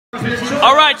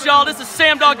All right, y'all, this is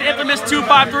Sam Dog, the infamous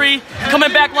 253,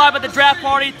 coming back live at the draft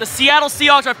party. The Seattle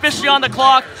Seahawks are officially on the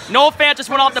clock. Noah Fant just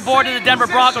went off the board to the Denver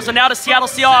Broncos, so now the Seattle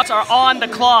Seahawks are on the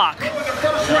clock.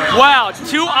 Wow,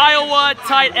 2 Iowa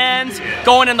tight ends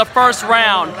going in the first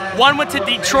round. One went to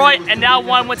Detroit, and now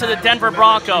one went to the Denver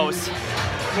Broncos.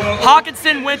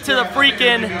 Hawkinson went to the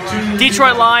freaking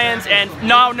Detroit Lions, and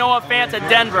now Noah Fant to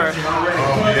Denver.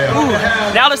 Ooh.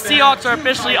 Now the Seahawks are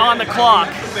officially on the clock.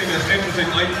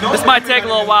 This might take a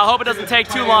little while. Hope it doesn't take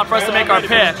too long for us to make our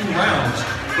pick.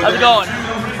 How's it going?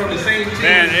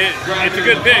 Man, it's a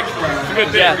good pick. It's a good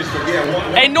pick. Yeah.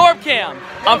 Hey, Norbcam,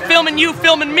 I'm filming you,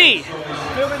 filming me.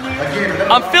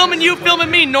 I'm filming you,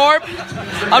 filming me, Norb.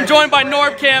 I'm joined by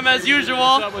Norbcam as usual.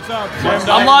 What's up?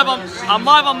 I'm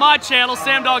live on my channel,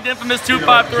 Sam Dog, the infamous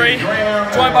 253.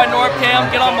 Joined by Norbcam.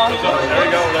 Get on my. There we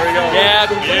go. Yeah,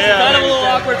 kind of a little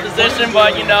awkward position,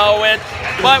 but you know it.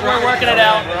 But we're working it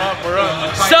out. We're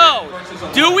up. So,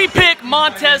 do we pick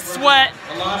Montez Sweat?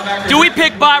 Do we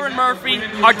pick Byron Murphy?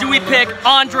 Or do we pick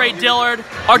Andre Dillard?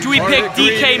 Or do we pick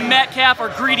DK Metcalf or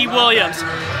Greedy Williams?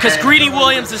 Because Greedy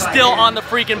Williams is still on the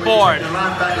freaking board.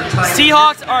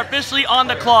 Seahawks are officially on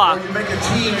the clock.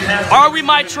 Or we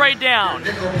might trade down.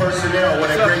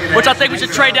 Which I think we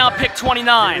should trade down pick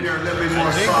 29.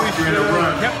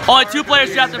 Only 2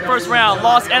 players drafted in the first round.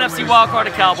 Lost NFC wildcard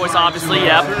to Cowboys, obviously,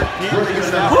 yep.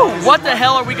 Whew, what the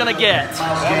hell are we going to get?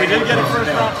 Well, we did get a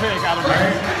first round pick out of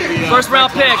there. First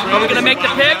round pick. Are we going to make the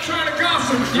pick?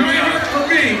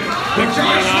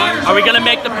 Are we going to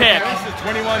make the pick?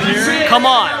 21 here. Come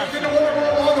on.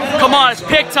 Come on, it's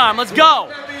pick time. Let's go.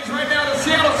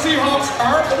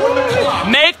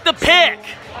 Make the pick.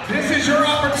 This is your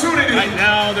opportunity. Right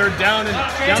now, they're down the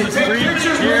street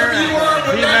here.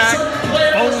 T-Mac,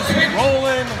 Bones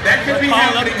rolling. That could be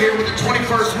happening here with the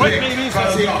 21st pick.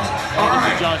 All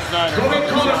right. Go ahead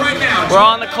and call it right now. We're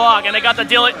on the clock, and they got the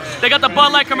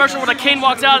Bud Light commercial where the Kane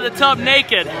walks out of the tub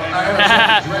naked.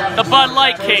 The Bud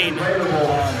Light Kane.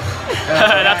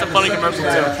 That's a funny commercial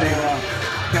too.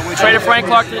 Traded Frank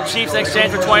Clark to the Chiefs in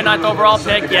exchange for 29th overall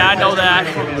pick. Yeah, I know that.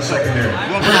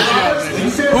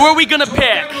 Who are we gonna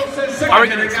pick?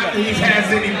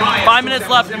 5 minutes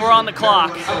left and we're on the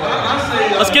clock.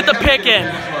 Let's get the pick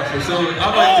in.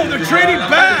 Oh, they're trading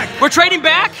back. We're trading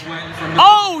back?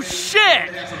 Oh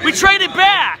shit! We traded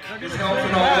back.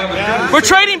 We're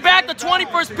trading back the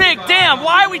 21st pick. Damn,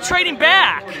 why are we trading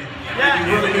back?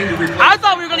 I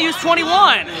thought we were gonna use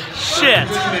 21. Shit.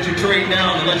 We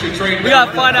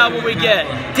gotta find out what we get.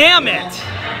 Damn it.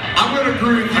 I'm going to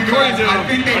agree with you guys. I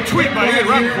think they tweet by Ed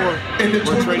Rappaport.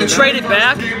 We traded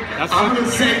back? That's what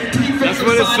it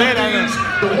said.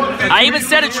 I even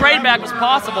said a trade back was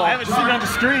possible. I haven't seen it on the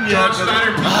screen yet.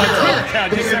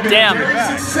 Damn.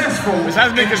 This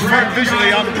hasn't been confirmed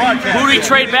visually on the podcast. Who do we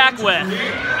trade back with?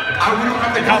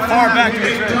 How far back do we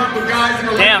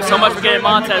trade? Damn, so much for getting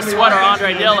Montez Sweat or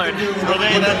Andre Dillard. So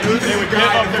they would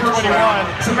give up their 21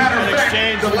 in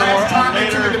exchange for a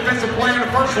later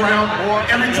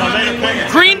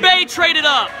Green Bay traded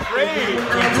up.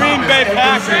 Green Bay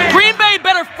Packers. Green Bay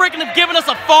better freaking have given us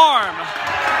a farm.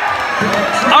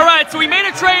 All right, so we made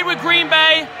a trade with Green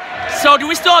Bay. So do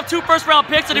we still have 2 first-round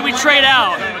picks, or did we trade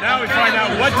out? So now we find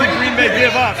out what did Green Bay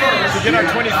give up to get our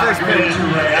 21st pick.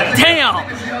 Damn.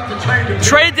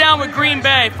 Trade down with Green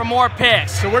Bay for more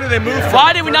picks. So where did they move from?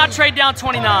 Why did we not trade down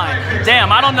 29?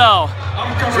 Damn, I don't know.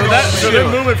 So they're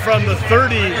moving from the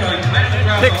 30,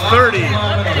 pick 30.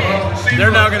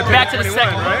 They're now going to pick back to 21, the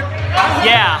second, right?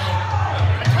 Yeah.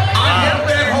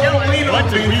 What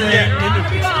did we get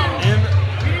in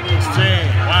exchange?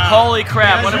 Wow. Holy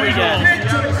crap, what did we get?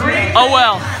 Oh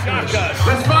well.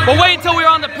 But wait until we're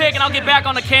on the pick and I'll get back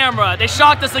on the camera. They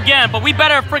shocked us again, but we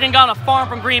better have freaking gotten a farm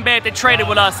from Green Bay if they traded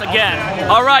with us again.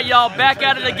 Alright y'all, back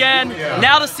at it again.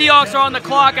 Now the Seahawks are on the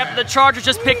clock after the Chargers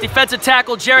just picked defensive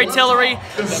tackle Jerry Tillery.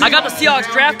 I got the Seahawks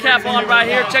draft cap on right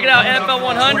here. Check it out, NFL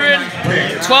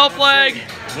 100, 12 flag.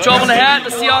 12 on the hat, the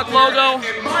Seahawks logo.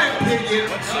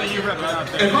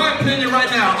 In my opinion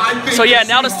right now, I think so yeah,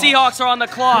 now the Seahawks are on the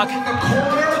clock.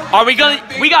 Are we gonna,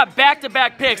 we got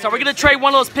back-to-back picks. Are we gonna trade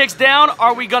one of those picks down, or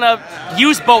are we gonna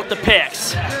use both the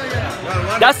picks?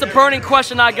 That's the burning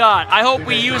question I got. I hope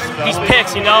we use these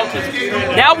picks, you know, 'cause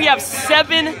now we have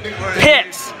 7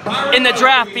 picks in the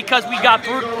draft because we got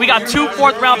 2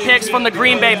 fourth-round picks from the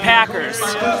Green Bay Packers.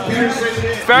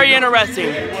 Very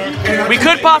interesting. We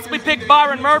could possibly pick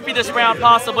Byron Murphy this round,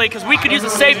 possibly, because we could use a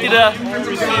safety to,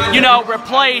 you know,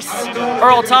 replace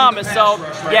Earl Thomas. So,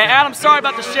 yeah, Adam, sorry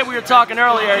about the shit we were talking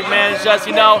earlier, man. It's just,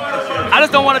 you know, I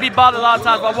just don't want to be bothered a lot of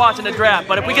times while watching the draft.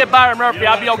 But if we get Byron Murphy,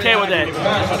 I'll be okay with it.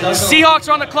 The Seahawks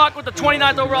are on the clock with the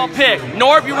 29th overall pick.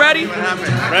 Norv, you ready?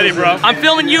 Ready, bro. I'm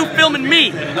filming you, filming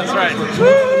me. That's right.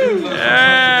 Woo!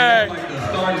 Hey.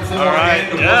 All right.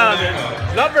 Yeah, man.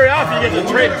 Not very often you get to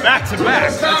trade back to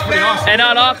back. That's pretty awesome. And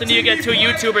not often do you get two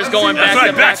YouTubers going back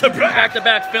to back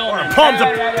filming. Palm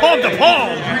to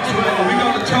palm.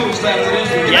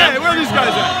 Yeah, where are these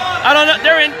guys at? I don't know.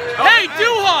 They're in. Hey,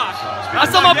 Duhawk! I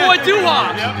saw my boy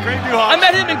Duhawk. Yep, great Duhawk. I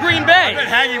met him in Green Bay. I bet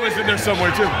Haggy was in there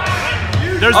somewhere too.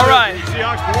 There's all right.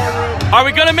 Seahawks war room. Are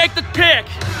we gonna make the pick?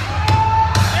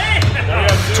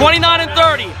 29 and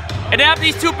 30. And after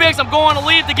these two picks, I'm going to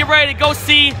leave to get ready to go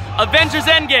see Avengers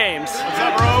Endgames. What's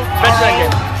up, bro? Avengers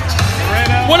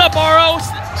Endgames. What up, RO?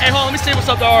 Hey, hold on, let me say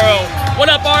what's up to RO. What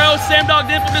up, RO? Sam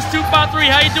Dog the Infamous 253.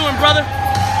 How you doing, brother?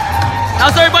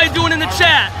 How's everybody doing in the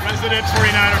chat? Resident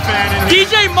 49er fan in here.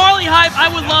 DJ Marley hype. I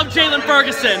would love Jalen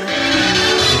Ferguson.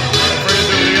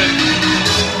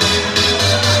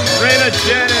 Rena,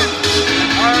 Janet,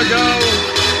 Argo,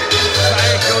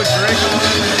 Psycho, Drake.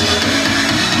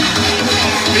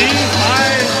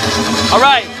 All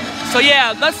right, so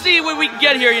yeah, let's see what we can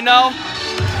get here, you know?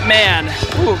 Man,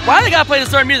 ooh, why do they gotta play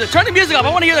this certain music? Turn the music up. I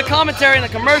want to hear the commentary and the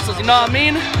commercials, you know what I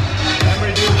mean?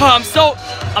 Oh, I'm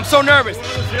so nervous.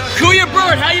 Collier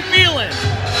Bird, how you feeling?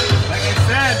 Like I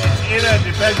said, it's either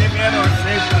defensive end or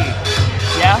safety.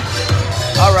 Yeah?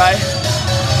 All right.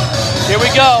 Here we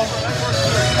go.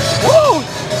 Woo!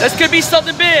 This could be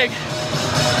something big.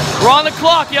 We're on the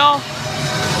clock, y'all.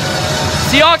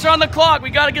 Seahawks are on the clock. We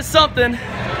gotta get something.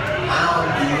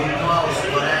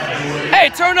 Hey,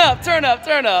 turn up.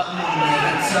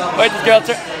 Wait, this girl,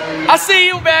 I see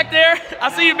you back there.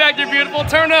 Beautiful.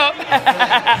 Turn up.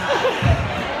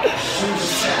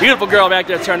 Beautiful girl back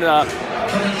there, turn it up.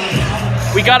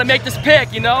 We gotta make this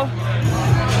pick, you know?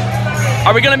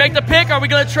 Are we gonna make the pick or are we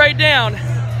gonna trade down?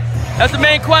 That's the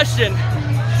main question.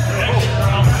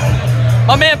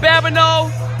 My man Babino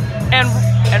and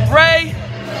Ray,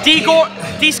 D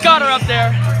Scott are up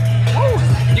there.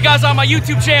 You guys are on my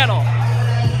YouTube channel.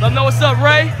 Let them know what's up,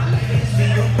 Ray.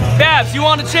 Babs, you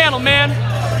on the channel, man.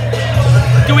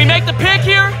 Do we make the pick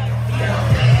here?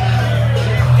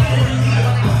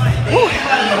 Woo.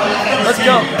 Let's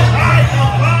go.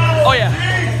 Oh yeah.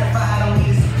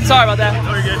 Sorry about that.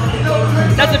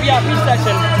 That's the VIP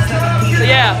section. So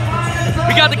yeah,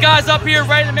 we got the guys up here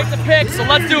ready to make the pick, so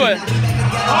let's do it.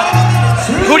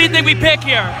 Who do you think we pick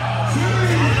here?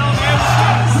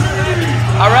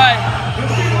 All right.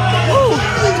 Woo.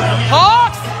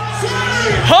 Hawks!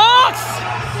 Hawks!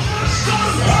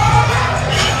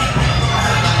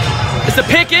 Is the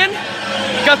pick in?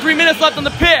 Got 3 minutes left on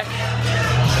the pick.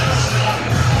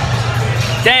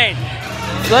 Dang.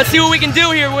 So let's see what we can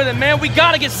do here with it, man. We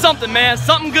gotta get something, man.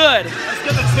 Something good. Let's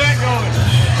get the chat going.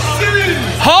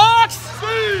 Hawks!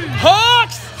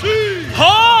 Hawks!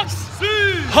 Hawks!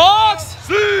 Hawks!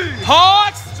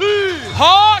 Hawks!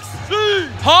 Hawks!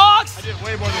 Hawks! I did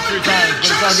way more than 3 times, but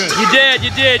it's all good. You did.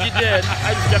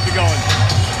 I just kept it going.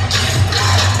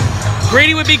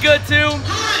 Brady would be good too.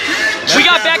 We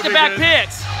got back-to-back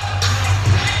picks.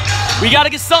 We got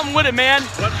to get something with it, man.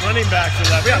 What running backs are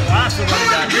that? We got lots of running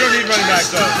backs. We don't need running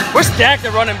backs though. We're stacked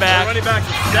at running back. Running backs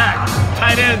are stacked.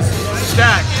 Tight ends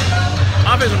stacked.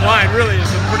 Offensive line really is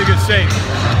in pretty good shape.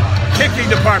 Kicking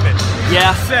department.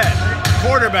 Yeah. Set.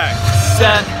 Quarterback.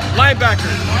 Set.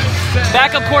 Linebacker. Set.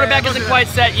 Backup quarterback isn't quite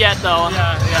set yet though.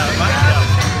 Yeah.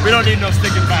 We don't need no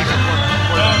sticking backup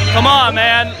quarterback. Come on,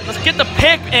 man. Let's get the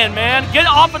pick in, man. Get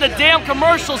off of the damn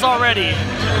commercials already.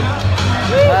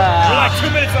 We're like 2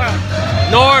 minutes out.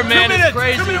 Norm, man, it's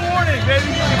crazy. 2 minute warning,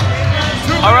 baby.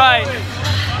 All right.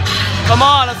 Come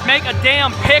on, let's make a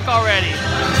damn pick already.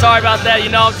 Sorry about that,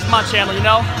 you know, it's my channel, you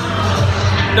know.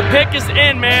 The pick is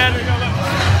in, man.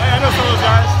 Hey, I know some of those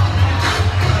guys.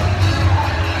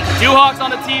 Duhawks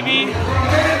on the TV.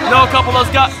 Know a couple of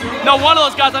those guys. No, one of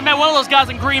those guys. I met one of those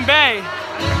guys in Green Bay.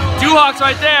 Duhawks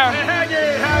right there.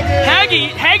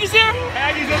 Hey, Haggy's here?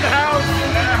 Haggy's in the house.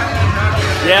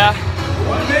 Yeah.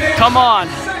 Come on.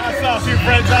 I saw a few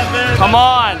friends out there. Come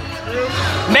on.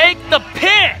 Make the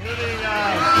pick.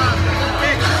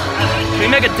 Can we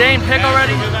make a dang pick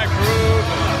already?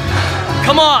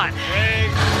 Come on.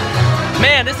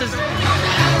 Man, this is...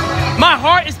 My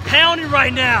heart is pounding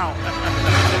right now.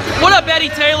 What up, Eddie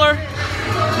Taylor?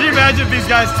 Can you imagine if these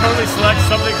guys totally select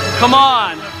something? Come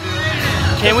on.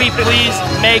 Can we please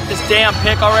make this damn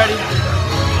pick already?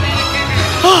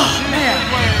 Oh, man.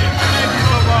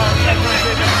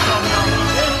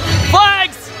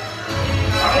 Flags!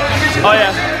 Oh,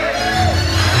 yeah.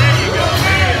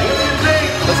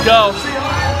 Let's go.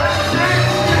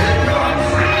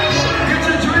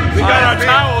 We got our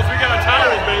towels. We got our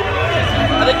towels, baby.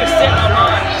 I think they're sitting on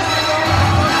mine.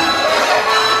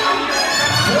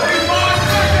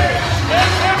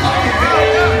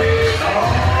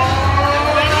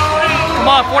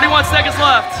 41 seconds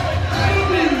left.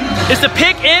 Is the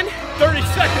pick in? 30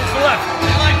 seconds left.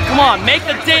 Come on, make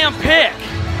the damn pick.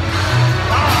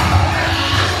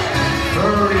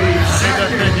 30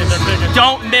 seconds. They're picking.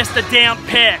 Don't miss the damn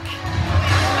pick.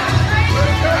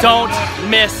 Don't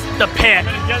miss the pick.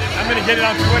 I'm gonna get it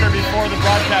on Twitter before the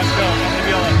broadcast goes. I'm gonna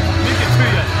be able to leak it to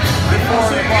you before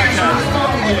the broadcast.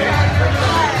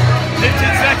 15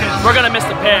 seconds. We're gonna miss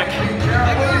the pick. 10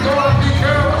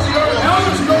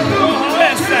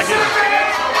 seconds.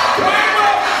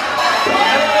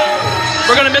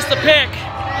 We're gonna miss the pick.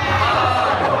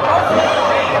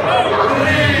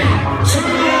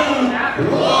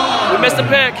 We missed the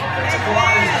pick.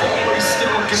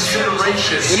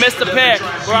 We missed the pick.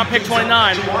 We're on pick 29.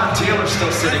 No. We're still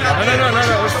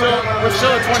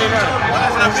at 29.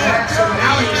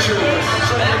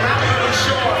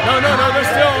 No. They're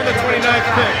still on the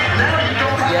 29th pick.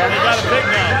 Yeah. They got a pick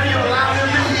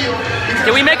now.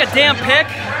 Did we make a damn pick?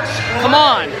 Come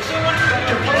on. They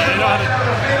know how to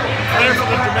play for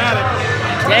the dramatic.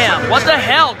 Damn, what the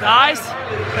hell, guys?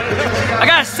 I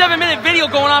got a 7-minute video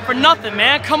going on for nothing,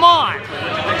 man. Come on.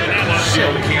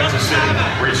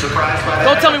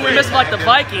 Don't tell me we're missing like the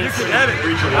Vikings. You can edit.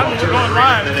 I'm going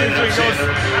live. It usually goes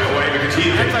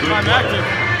anticlimactic.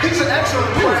 He's an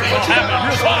excellent player, but you have to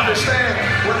understand,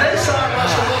 when they signed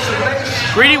Russell Wilson,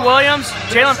 Greedy Williams,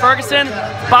 Jalen Ferguson,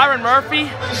 Byron Murphy.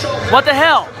 What the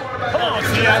hell?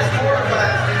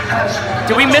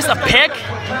 Did we miss a pick? 3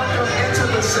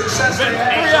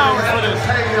 hours for this.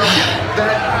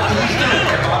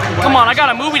 Come on, I got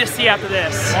a movie to see after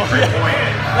this.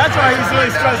 That's why he's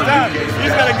really stressed out.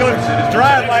 He's got to go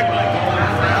drive like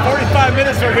 45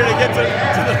 minutes from here to get to the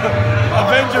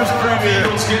Avengers preview.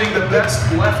 Getting the best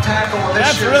left tackle on this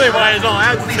That's really why he's all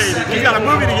agitated. He's got a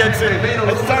movie to get to.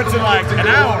 It starts in like an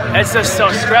hour. It's just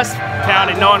so stress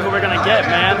pounding knowing who we're gonna get,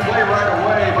 man.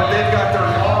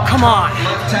 Come on.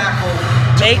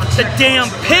 Make the damn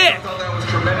pick.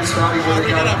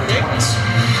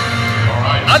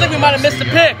 I think we might have missed the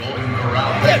pick.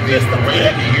 Can't miss the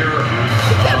pick.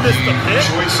 Can't miss the pick.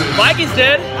 Vikings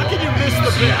did. How can you miss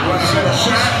the pick?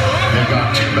 They've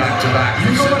got 2 back-to-back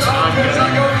visits. I'm getting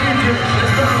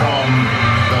from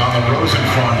the Rosen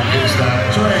front is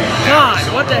that God,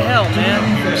 what the hell, man?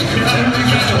 That's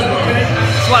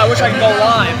why I wish I could go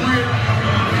live.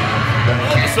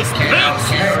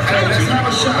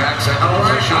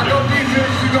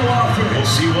 We'll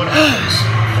see what happens.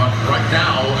 But right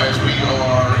now, as we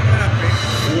are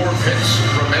 4 picks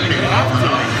from ending off the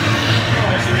night,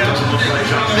 it doesn't look like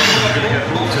John's going to get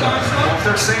moved tonight.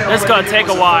 It's gonna take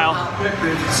a while.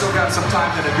 Still got some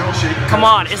time to negotiate. Come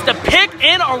on, is the pick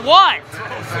in or what?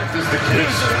 I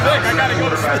gotta go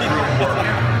to sleep.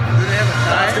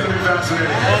 That's going to be fascinating.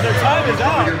 Well, their time is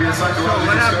out. It's going to be a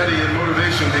psychological study and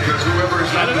motivation because whoever is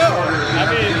not disordered is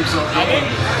going to get himself going.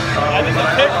 I think the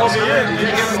pick will be in. He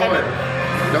can't get away.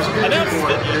 Doesn't get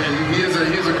away. He is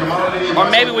a commodity. Or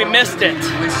maybe we missed it.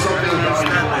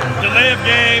 Delay of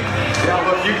game.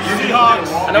 Seahawks.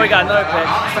 I know we got another pick.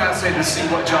 I'm fascinated to see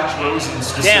what Josh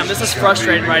Rosen's Damn, this is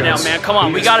frustrating right now, man. Come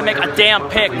on, we gotta make a damn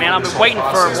pick, man. I've been waiting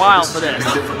for a while for this.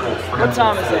 What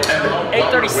time is it?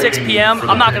 8:36 p.m.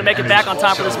 I'm not gonna make it back on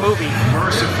time for this movie.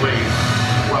 mercifully.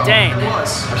 Well, Dang. I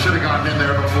should have gotten in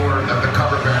there before the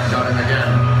cover band got in again.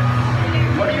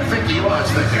 What do you think Eli's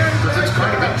thinking? Because it's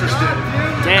kind of interesting.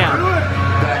 Damn.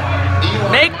 That Eli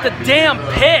Make the damn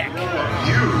pick.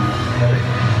 you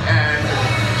and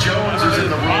Jones is in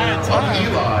the role of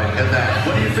Eli and that.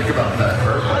 What do you think about that,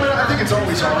 Herb? I mean, I think it's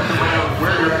always hard to know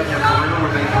where you're at in your career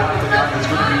when they draft the guy that's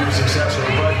going to be your successor.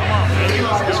 But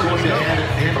Eli is going to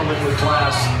handle it with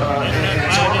class.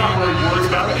 And so I'm not really worried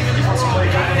about it. He wants to play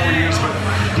for 4 years, but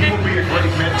he will be a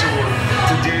great mentor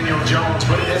to Daniel Jones.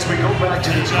 But as we go back to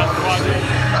this conversation,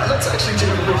 let's actually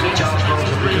take a look at Josh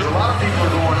Rosen because a lot of people are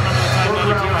going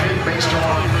around him based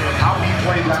on how he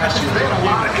played last year. They had a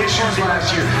lot of issues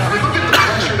last year. I mean, look at the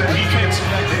pressure that he gets,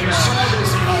 and you saw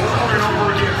this over and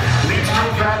over again. Leads to a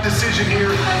bad decision here,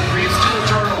 leads to a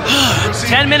turnover.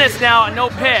 10 minutes now and no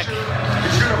pick.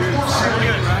 It's going to force him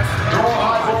to throw a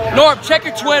high ball. Norm, check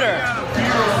your Twitter.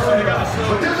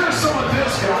 But then there's some of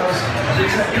this, guys,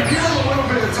 is that you give him a little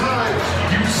bit of time,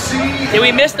 you see. Did we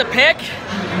miss the pick?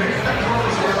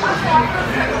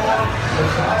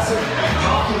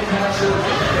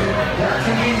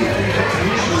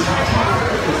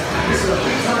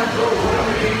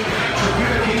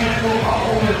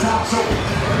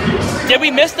 Did we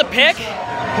miss the pick? No,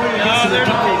 they're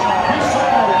not.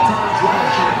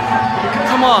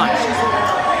 Come on.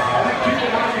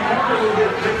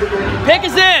 Pick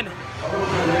is in.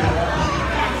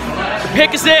 The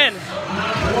pick is in.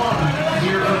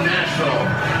 Here from Nashville.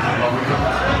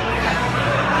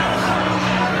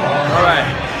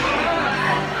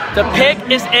 The pick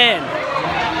is in.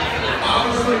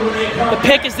 The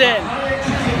pick is in.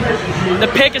 The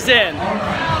pick is in.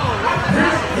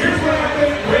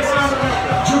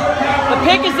 The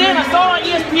pick is in. I saw it on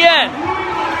ESPN.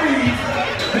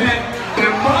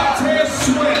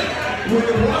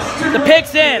 The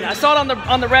pick's in. I saw it on the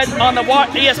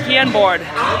ESPN board. I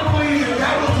believe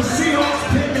that was the Seahawks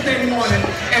pick that they wanted,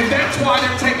 and that's why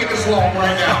they're taking this long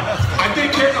right now. I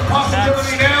think there's a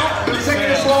possibility now they're taking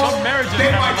this long.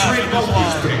 They might trade both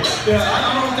these picks. Yeah, I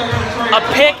don't know if they're going to trade. A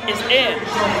pick is in.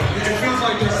 It feels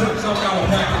like they're some kind of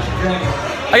package.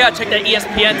 I gotta check that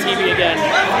ESPN TV again.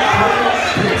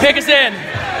 Pick is in.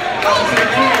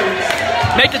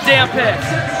 Make the damn pick.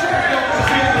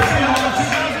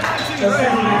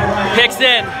 Pick's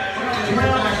in.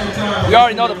 We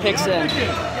already know the pick's in.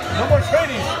 No more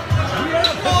trading.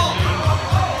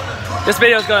 This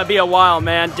video is gonna be a while,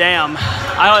 man. Damn.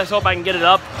 I always hope I can get it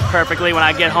up perfectly when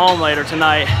I get home later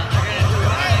tonight.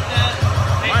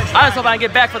 I just hope I can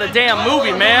get back for the damn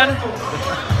movie, man.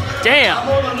 Damn.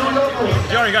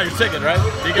 You already got your ticket, right?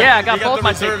 Yeah, I got both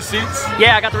my tickets. Seats?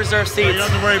 Yeah, I got the reserved So you seats. don't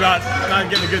have to worry about not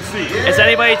getting a good seat. Is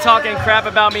anybody talking crap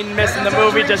about me missing the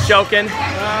movie? Just joking.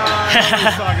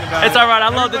 It's all right. I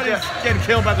love the. Everybody's getting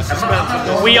killed by the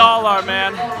suspense. We all are,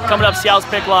 man. Coming up, Seattle's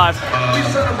Pick Live. We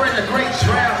celebrate a great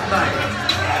draft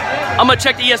night. I'm gonna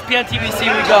check the ESPN TV to see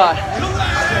what we got.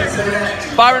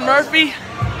 Byron Murphy.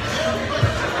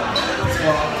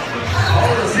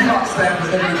 All the Seahawks fans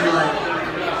are going to be like,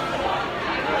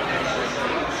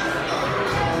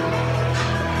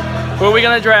 Who are we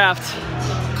gonna draft?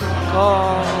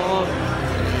 Oh.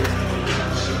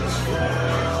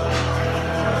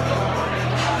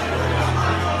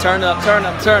 Turn up, turn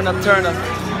up, turn up, turn up.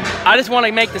 I just want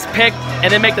to make this pick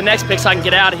and then make the next pick so I can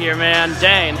get out of here, man.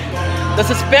 Dang. The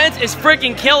suspense is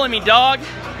freaking killing me, dog.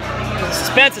 The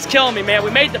suspense is killing me, man. We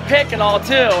made the pick and all,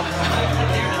 too.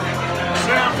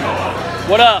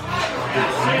 What up?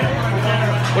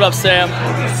 What up, Sam?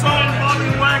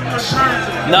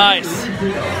 Nice.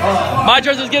 My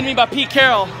jersey was given to me by Pete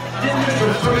Carroll.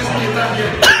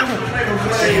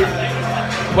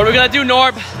 What are we gonna do,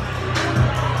 Norb?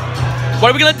 What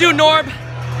are we gonna do, Norb?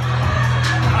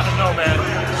 I don't know, man.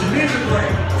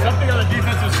 Something on the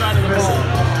defensive side of the ball.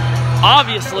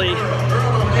 Obviously.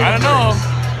 I don't know.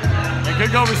 They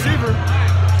could go receiver.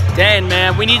 Dang,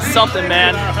 man, we need something,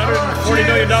 man. $140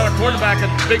 million quarterback, a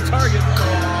big target.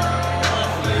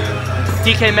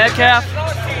 DK Metcalf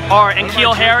or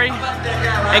N'Keal Harry.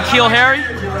 N'Keal Harry.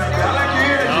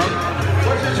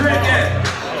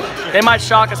 They might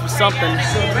shock us with something. I'm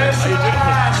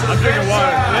drinking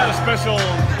water. We had a special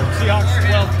Seahawks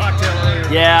 12 cocktail earlier.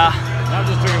 Yeah. I'm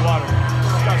just drinking water.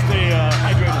 Just gotta stay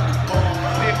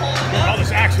hydrated. All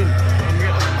this action.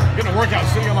 I'm getting a workout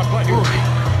sitting on my butt here.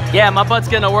 Yeah, my butt's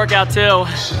getting a workout too.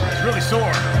 It's really sore.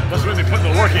 That's really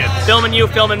putting the work in. Filming you,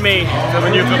 filming me.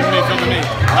 Filming you, filming me, filming me.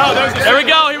 Oh, there we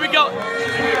go, here we go.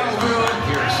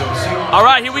 All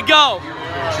right, here we go.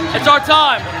 It's our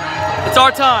time. It's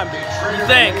our time. What do you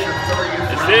think?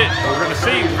 That's it. We're gonna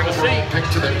see. We're gonna see. Pick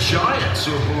to the Giants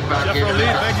who move back in. Jeff Lee,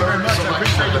 thank you very much. I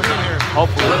appreciate you being here.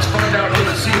 Hopefully. Let's find out who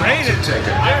the Seahawks have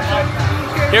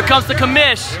taken. Here comes the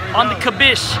commish on the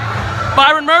kabish.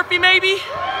 Byron Murphy, maybe?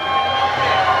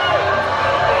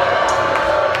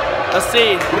 Let's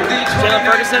see. Jalen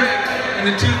Ferguson. In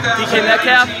the 2019 DK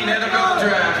Metcalf. NFL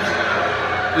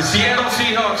Draft, the Seattle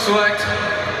Seahawks select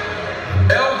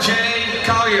L.J.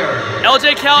 Collier.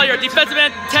 L.J. Collier, defensive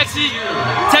end, Texas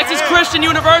Christian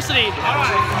University.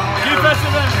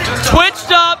 Defensive end.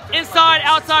 Twitched up, inside,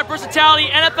 outside versatility,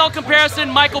 NFL comparison,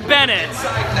 Michael Bennett.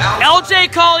 L.J.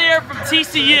 Collier from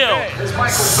TCU.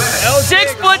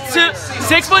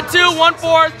 6'2",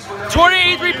 1/4,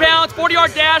 283 pounds,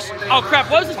 40-yard dash. Oh crap,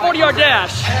 what was his 40-yard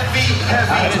dash?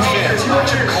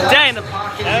 Dang.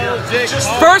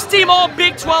 First team All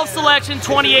Big 12 selection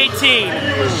 2018.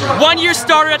 1-year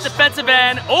starter at defensive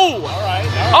end. Oh,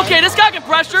 okay, this guy can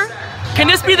pressure. Can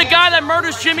this be the guy that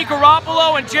murders Jimmy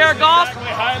Garoppolo and Jared Goff?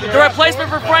 The replacement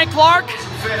for Frank Clark?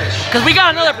 Because we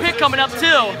got another pick coming up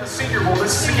too.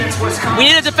 We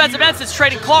need a defensive end since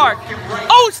trading Clark.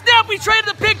 Oh snap, we traded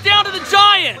the pick down to the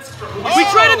Giants. We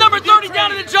traded number 30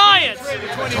 down to the Giants.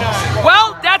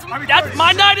 Well, that's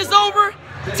my night is over.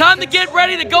 Time to get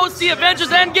ready to go see Avengers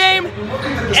Endgame.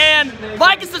 And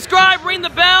like and subscribe, ring the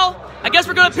bell. I guess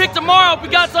we're gonna pick tomorrow if we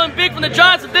got something big from the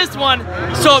Giants with this one.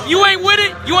 So if you ain't with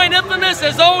it, you ain't infamous.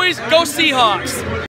 As always, go Seahawks.